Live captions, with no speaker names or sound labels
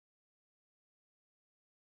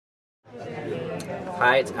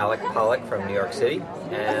Hi, it's Alec Pollock from New York City.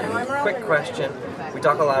 And quick question. We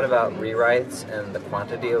talk a lot about rewrites and the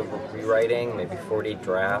quantity of rewriting, maybe 40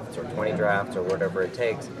 drafts or 20 drafts or whatever it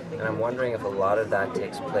takes. And I'm wondering if a lot of that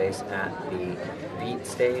takes place at the beat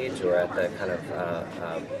stage or at the kind of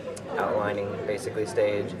outlining basically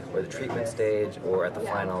stage, or the treatment stage, or at the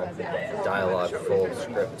final dialogue full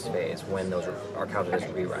script phase when those are counted as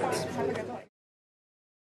rewrites.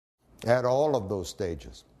 At all of those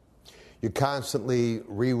stages. You're constantly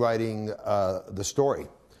rewriting the story.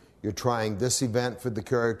 You're trying this event for the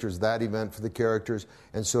characters, that event for the characters,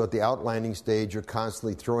 and so at the outlining stage, you're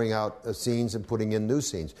constantly throwing out scenes and putting in new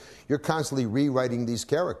scenes. You're constantly rewriting these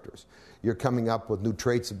characters. You're coming up with new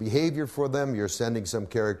traits of behavior for them. You're sending some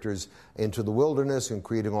characters into the wilderness and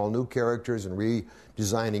creating all new characters and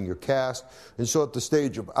redesigning your cast. And so at the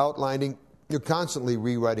stage of outlining, you're constantly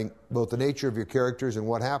rewriting both the nature of your characters and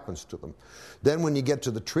what happens to them. Then when you get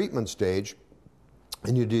to the treatment stage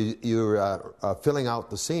and you're filling out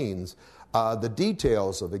the scenes, the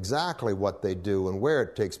details of exactly what they do and where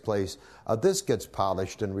it takes place, this gets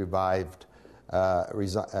polished and revived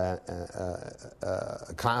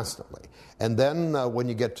constantly. And then when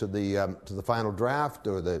you get to the final draft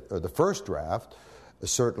or the first draft,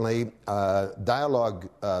 certainly dialogue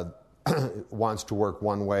wants to work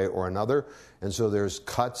one way or another, and so there's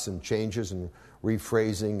cuts and changes and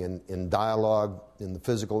rephrasing and in dialogue, in the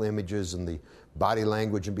physical images and the body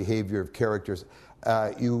language and behavior of characters.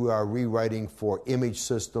 You are rewriting for image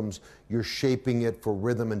systems. You're shaping it for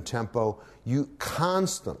rhythm and tempo. You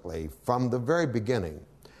constantly, from the very beginning,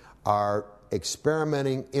 are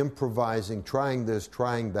experimenting, improvising, trying this,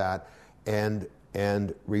 trying that, and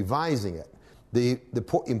revising it. The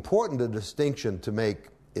important distinction to make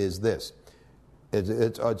is this.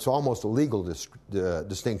 It's almost a legal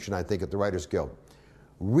distinction, I think, at the Writers Guild.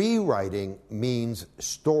 Rewriting means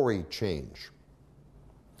story change.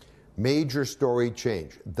 Major story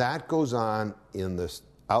change. That goes on in the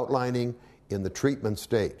outlining, in the treatment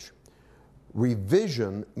stage.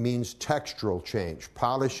 Revision means textural change,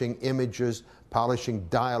 polishing images, polishing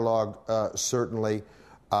dialogue, certainly,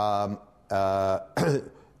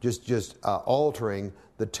 just altering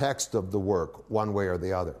the text of the work one way or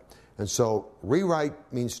the other. And so rewrite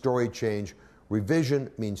means story change,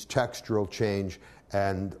 revision means textural change,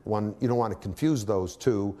 and you don't want to confuse those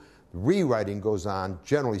two. Rewriting goes on,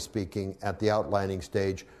 generally speaking, at the outlining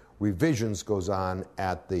stage. Revisions goes on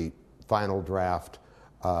at the final draft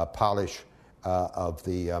polish of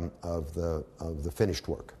the finished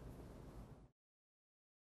work.